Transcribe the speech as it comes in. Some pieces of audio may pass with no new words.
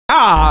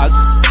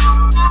What's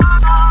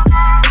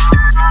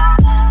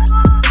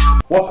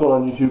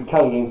going on YouTube?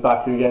 County Games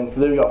back here again. So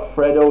there we got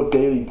Fredo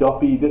Daily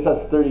Duppy. This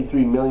has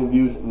 33 million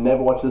views.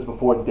 Never watched this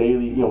before.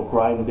 Daily,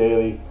 grind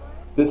daily.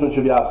 This one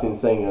should be absolutely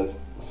insane, guys.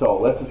 So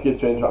let's just get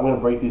straight into it. I'm going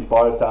to break these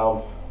bars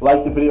down.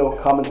 Like the video,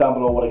 comment down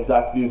below what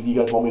exact videos you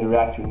guys want me to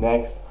react to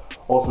next.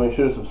 Also make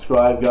sure to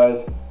subscribe,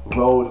 guys.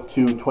 Road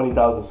to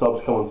 20,000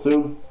 subs coming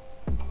soon.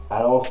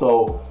 And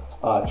also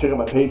check out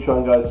my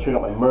Patreon, guys. Check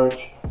out my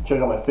merch. Check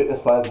out my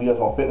fitness plans if you guys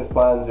want fitness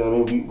plans. You know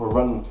what I mean? We're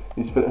running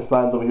these fitness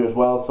plans over here as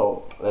well.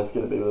 So let's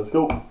get it, baby. Let's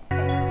go.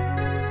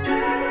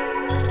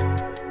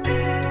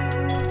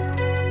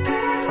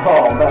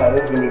 Oh man,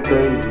 this is gonna be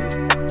crazy.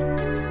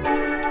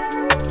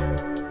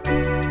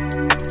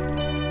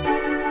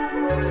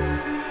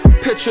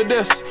 Picture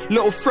this,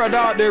 little Fred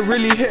out there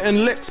really hitting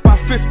licks. By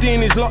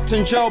 15 he's locked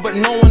in jail, but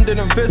no one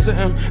didn't visit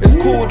him. It's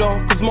cool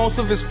though, cause most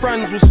of his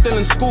friends were still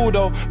in school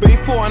though. But he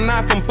thought a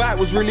knife and bat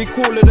was really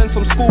cooler than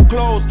some school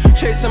clothes.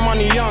 Chasing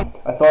money young.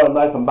 I thought a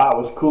knife and bat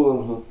was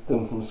cooler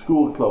than some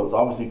school clothes.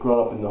 Obviously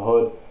growing up in the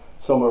hood.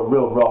 Somewhere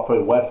real rough,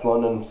 in West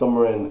London,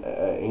 somewhere in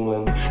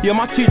England. Yeah,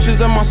 my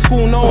teachers and my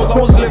school knows I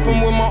was living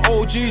with my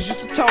OGs, used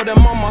to tell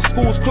them on my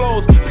school's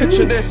closed.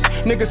 Picture this,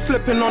 niggas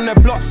slipping on their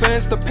blocks for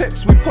Insta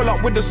pics. We pull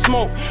up with the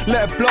smoke,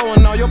 let it blow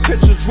and now your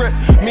picture's ripped.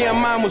 Me and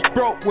mine was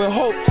broke with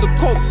hopes of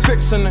coke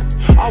fixing it.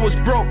 I was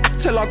broke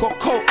till I got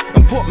coke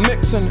and put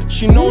mix in it.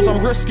 She knows I'm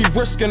risky,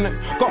 risking it.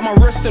 Got my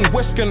wrist and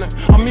whisking it.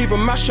 I'm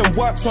even mashing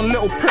works on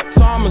little pricks,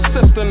 so I'm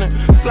assisting it.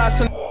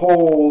 Slicing.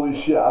 Holy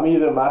shit, I'm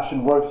either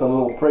mashing works on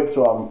little pricks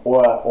or I'm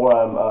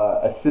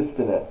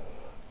assisting it.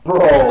 Bro.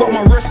 Got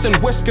my wrist and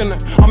whisking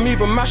it. I'm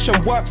even mashing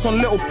works on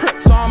little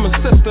pricks, so I'm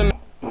assisting it.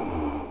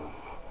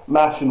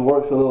 Mashing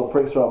works on little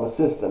pricks, or I'm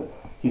assisting.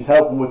 He's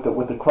helping with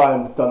the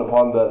crimes done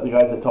upon the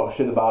guys that talk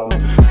shit about him.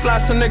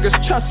 Slice a nigga's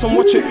chest and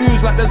watch it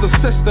ooze like there's a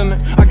cyst in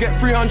it. I get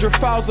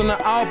 300,000 an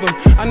album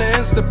and an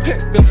Insta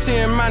pic. Been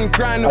seeing man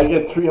grinding. I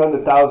get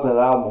 300,000 an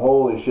album.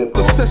 Holy shit,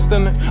 bro. In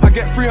it. I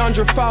get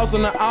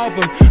 300,000 an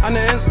album and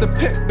an Insta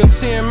pic. Been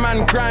seeing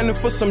man grinding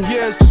for some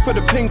years just for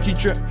the pinky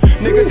drip.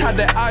 Niggas had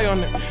their eye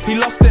on it. He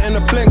lost it in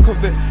a blink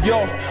of it.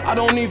 Yo, I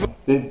don't even.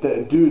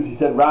 The dudes, he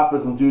said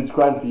rappers and dudes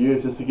grind for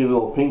years just to get a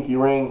little pinky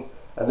ring.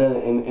 And then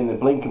in the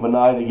blink of an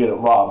eye, they get it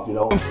robbed, you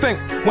know? Think,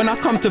 when I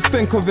come to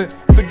think of it,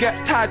 forget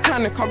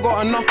Titanic, I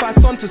got enough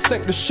ice on to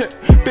sink the ship.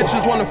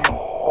 Bitches wanna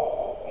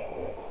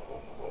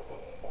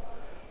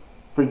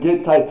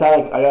forget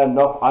Titanic, I got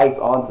enough ice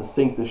on to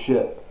sink the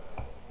ship.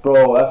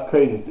 Bro, that's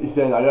crazy. He's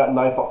saying I got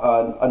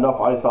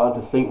enough ice on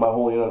to sink my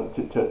whole,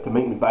 to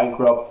make me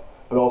bankrupt,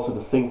 but also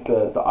to sink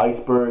the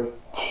iceberg.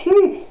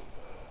 Jeez.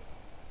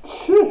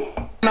 Jeez.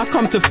 When I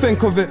come to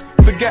think of it,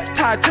 forget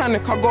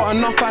Titanic, I got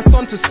enough ice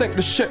on to sink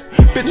the ship.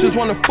 Bitches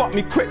wanna fuck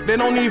me quick, they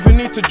don't even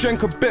need to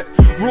drink a bit.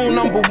 Rule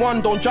number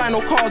one, don't drive no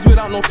cars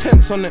without no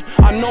tints on it.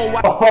 I know why.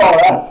 Oh,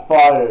 that's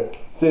fire.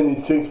 Saying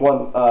these chicks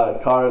want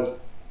cars,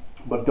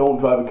 but don't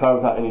drive a car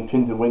without any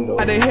tinted windows.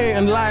 They hate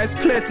and lie, it's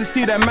clear to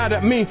see they're mad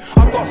at me.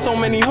 I got so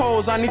many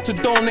hoes, I need to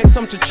donate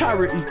some to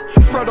charity.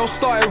 Fredo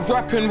started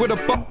rapping with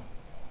a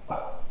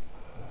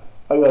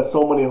I got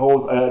so many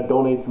hoes, I gotta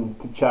donate some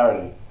to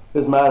charity.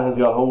 This man has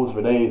got hoes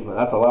for days, man.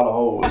 That's a lot of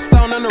hoes. That's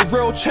down on a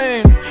real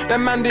chain. That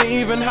man didn't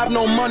even have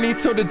no money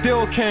till the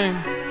deal came.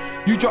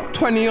 You drop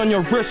 20 on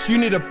your wrist, you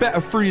need a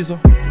better freezer.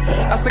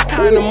 That's the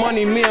kind of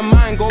money me and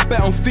mine go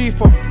bet on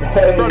FIFA.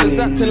 Hey, brothers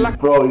acting like.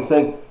 Bro, he's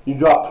saying you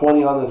drop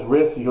 20 on this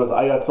wrist. He goes,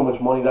 I got so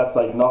much money, that's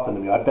like nothing to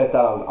me. I bet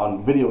that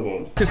on video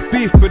games. It's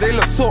beef, but they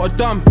look sort of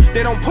dumb.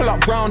 They don't pull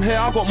up round here.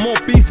 I got more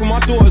beef with my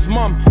daughter's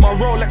mum. My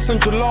Rolex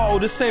and gelato,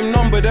 the same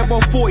number, they're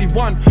both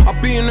 41.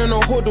 I've been in a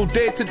hood all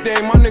day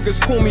today, my niggas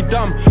call me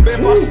dumb. But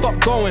if I stop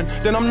going,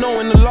 then I'm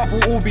knowing the love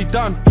will all be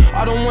done.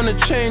 I don't wanna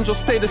change or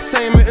stay the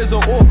same, it is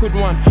an awkward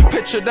one.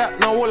 Picture that,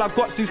 now all I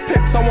got's these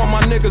pics. I want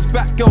my niggas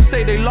back. Girls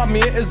say they love me,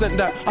 it isn't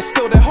that. I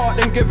steal their heart,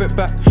 then give it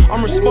back.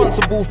 I'm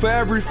responsible for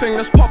everything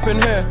that's popping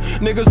here.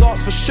 Niggas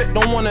ask for shit,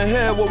 don't wanna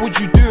hear. What would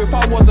you do if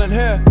I wasn't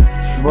here?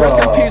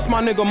 Rest in peace,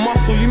 my nigga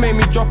Muscle, you made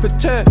me drop a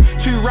tear. 2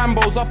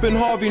 Rambos up in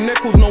Harvey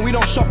Nichols, no we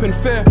don't shop in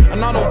fear.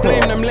 And I don't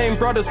blame them lame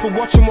brothers for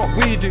watching what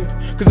we do.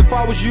 Cause if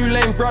I was you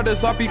lame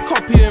brothers, I'd be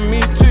copying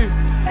me too.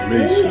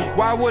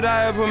 Why would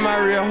I ever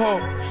marry a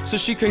hoe? So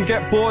she can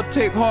get bored,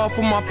 take half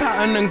of my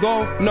pattern and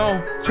go?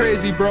 No,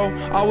 crazy bro,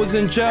 I was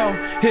in jail,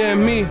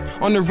 hearing me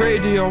on the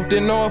radio.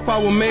 Didn't know if I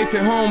would make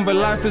it home, but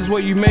life is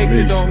what you make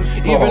it though.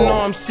 Even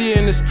though I'm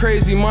seeing this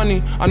crazy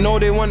money, I know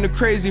they want the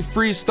crazy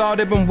freestyle,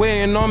 they've been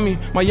waiting on me.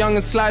 My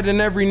youngin' sliding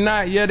every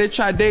night, yeah they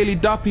try daily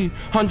Duppy.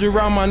 100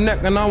 round my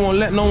neck and I won't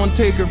let no one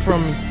take it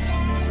from me.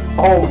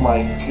 Oh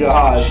my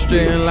god.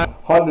 Straight in like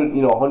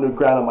 100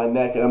 grand on my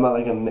neck, and I'm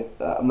not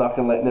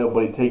gonna let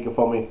nobody take it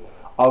from me.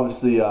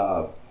 Obviously,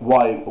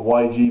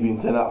 YG been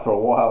saying that for a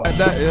while. Like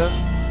that, yeah.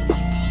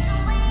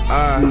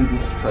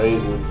 Jesus is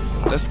crazy.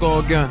 Let's go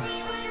again.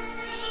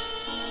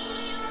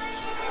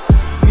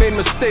 made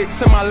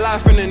mistakes in my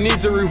life and it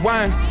needs a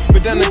rewind.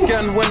 But then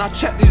again, when I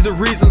check these the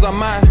reasons I'm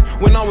mad.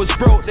 When I was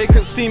broke, they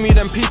couldn't see me,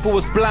 then people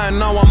was blind.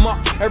 Now I'm up,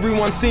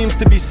 everyone seems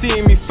to be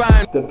seeing me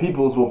fine. The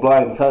peoples were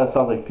blind, kind of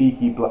sounds like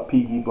Peaky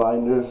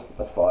Blinders.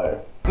 That's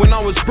fire. When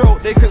I was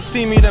broke, they couldn't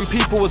see me, then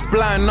people was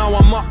blind. Now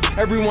I'm up,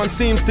 everyone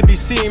seems to be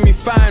seeing me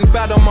fine.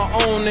 Bad on my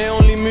own, they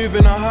only move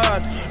in a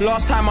herd.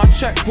 Last time I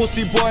checked,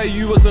 pussy boy,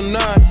 you was a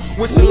nerd.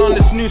 Whistle on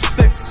this new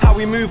stick, it's how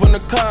we move on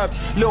the curb.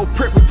 Little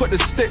prick, we put the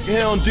stick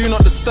here on do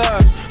not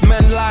disturb.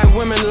 Men lie,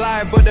 women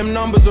lie, but them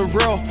numbers are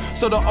real.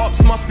 So the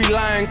ops must be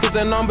lying, cause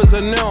their numbers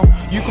are nil.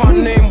 You can't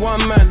name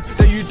one man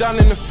that you done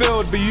in the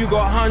field, but you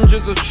got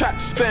hundreds of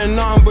tracks spitting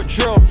nothing but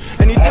drill.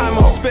 Anytime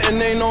I'm spitting,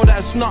 they know that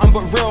it's nothing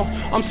but real.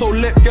 I'm so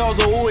lit, girls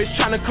are always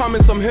trying to come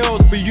in some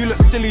hills, but you look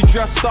silly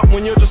dressed up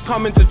when you're just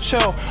coming to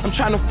chill. I'm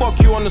trying to fuck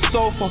you on the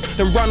sofa,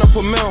 then run up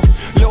a mill.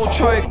 Little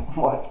Troy, oh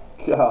my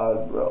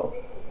god, bro.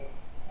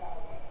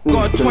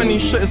 got a 20,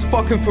 shit is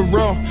fucking for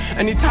real.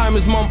 Anytime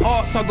his mum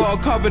asks, I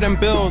gotta cover them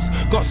bills.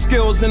 Got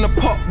skills in the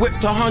pot,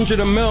 whipped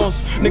 100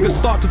 mils. Niggas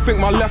start to think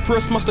my left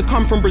wrist must have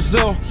come from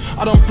Brazil.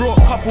 I done brought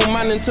a couple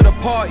man into the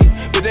party,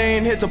 but they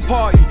ain't here to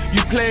party.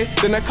 You play,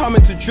 then they're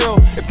coming to drill.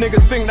 If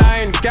niggas think that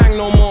I ain't gang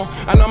no more,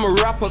 and I'm a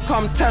rapper,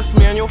 come test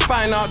me and you'll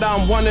find out that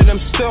I'm one of them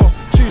still.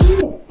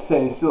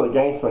 Saying he's still a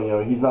gangster, you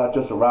know, he's not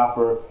just a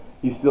rapper.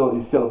 He's still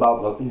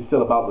about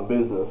the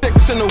business.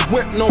 Sticks in the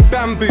whip, no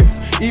bamboo.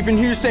 Even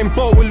Usain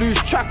Bolt will lose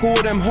track of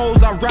all them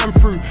hoes I ran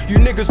through. You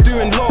niggas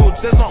doing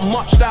loads, there's not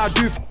much that I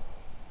do.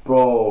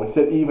 Bro, he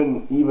said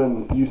even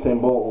Usain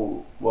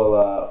Bolt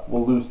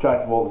will lose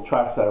track of all the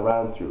tracks I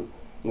ran through.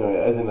 You know,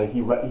 as in like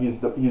he's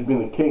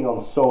been the king on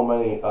so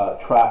many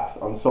tracks,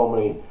 on so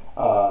many you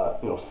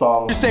know,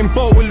 songs. Usain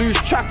Bolt will lose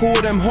track of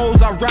all them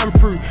hoes I ran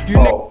through.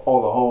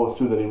 All the hoes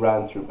too that he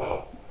ran through.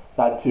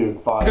 That too,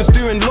 fire. Niggas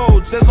doing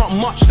loads, there's not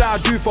much that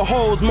I do for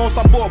hoes. Most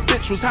I bought a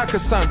bitch was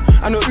Hakkasan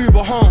and an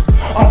Uber home.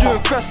 I'm doing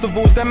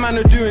festivals, them man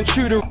are doing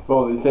tudor.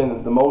 Bro, they're saying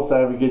that the most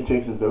I ever get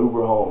chicks is the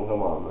Uber home.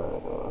 Come on, man.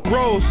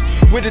 Rose,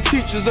 with the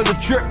teachers of the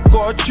drip,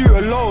 got a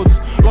tutor loads.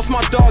 Lost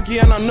my doggy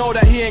and I know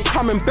that he ain't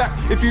coming back.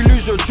 If you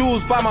lose your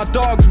jewels by my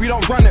dogs, we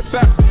don't run it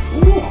back.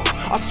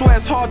 I swear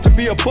it's hard to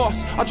be a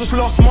boss. I just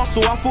lost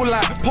muscle, I feel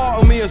like part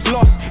of me is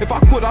lost. If I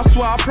could, I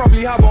swear I'd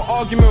probably have an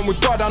argument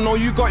with God. I know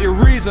you got your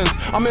reasons,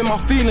 I'm in my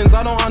feelings,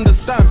 I don't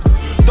understand.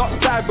 Dots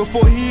died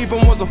before he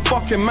even was a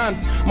fucking man.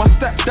 My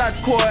stepdad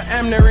caught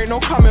an M, there ain't no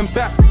coming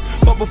back.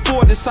 But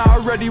before this I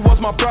already was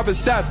my brother's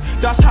dad.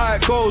 That's how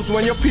it goes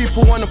when your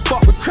people wanna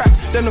fuck with crack.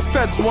 Then the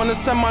feds wanna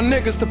send my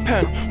niggas to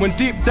pen. When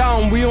deep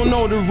down we all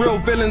know the real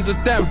villains is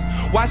them.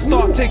 Why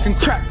start taking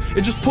crack?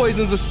 It just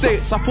poisons the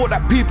states. I thought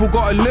that people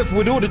gotta live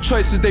with all the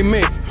choices they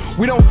make.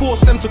 We don't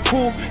force them to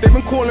call, they've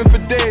been calling for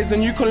days.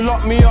 And you can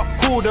lock me up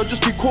cool, they'll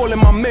just be calling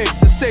my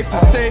mates. It's safe to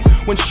say,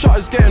 when shot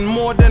is getting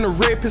more than a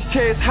rapist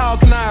case, how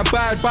can I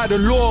abide by the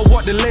law,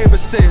 what the labor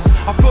says?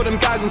 I feel them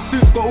guys in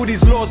suits got all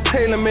these laws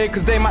tailor-made,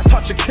 cause they might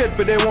touch a kid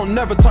but they won't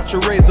never touch a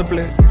razor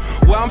blade.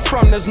 Where I'm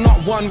from there's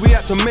not one, we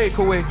had to make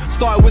a way.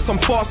 Started with some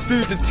fast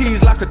food, the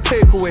teas like a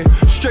takeaway.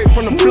 Straight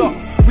from the block,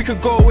 we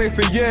could go away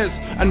for years,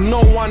 and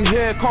no one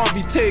here can't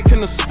be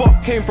taken. The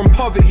spot came from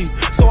poverty,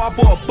 so I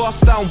bought a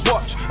bust down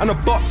watch and a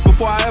box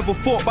before I ever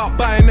thought about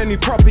buying any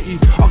property.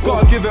 I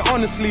gotta give it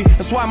honestly,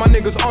 that's why my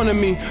niggas honor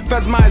me.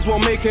 Feds might as well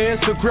make an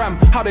Instagram,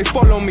 how they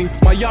follow me.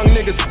 My young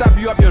niggas stab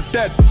you up, you're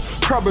dead.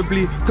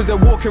 Probably, cause they're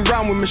walking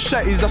around with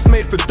machetes that's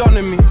made for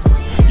dunning me.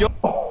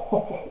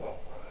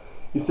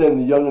 He's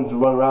saying the youngins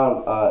run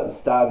around,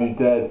 stab you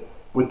dead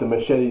with the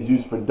machetes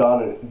used for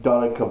doner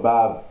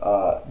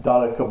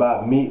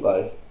kebab meat,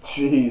 like,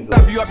 Jesus.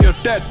 Stab you up, you're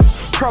dead.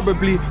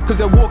 Probably, cause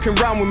they're walking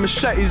around with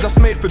machetes that's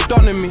made for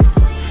dunning me.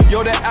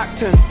 Yo, they're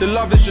acting, the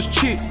love is just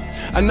cheap.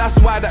 And that's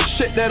why that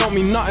shit there don't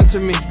mean nothing to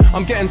me.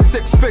 I'm getting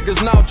 6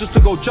 figures now just to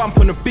go jump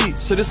on the beat.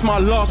 So this my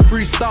last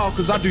freestyle,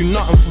 cause I do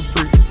nothing for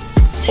free.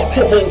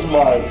 Oh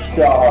my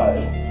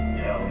god.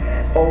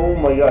 Oh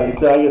my god, he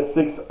said I get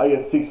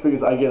six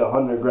figures, I get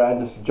 100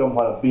 grand just to jump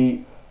on a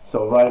beat.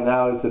 So right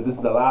now he said this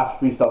is the last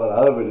freestyle that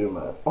I'll ever do,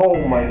 man. Oh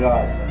my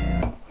god.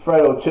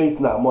 Fredo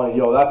chasing that money.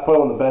 Yo, that's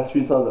probably one of the best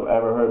freestyles I've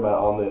ever heard, man,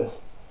 on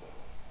this.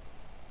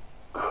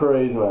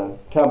 Crazy, man.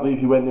 Can't believe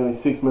he went nearly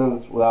 6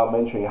 minutes without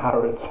mentioning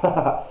Harrods.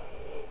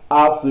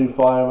 Absolute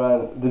fire,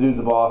 man. The dude's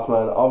a boss,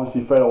 man.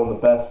 Obviously Fredo, one of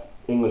the best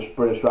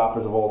English-British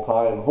rappers of all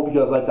time. Hope you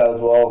guys like that as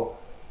well.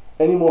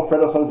 Any more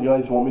Fredo songs you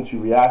guys want me to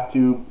react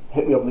to,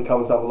 hit me up in the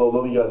comments down below.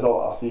 Love you guys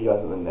all. I'll see you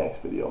guys in the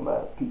next video,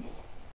 man. Peace.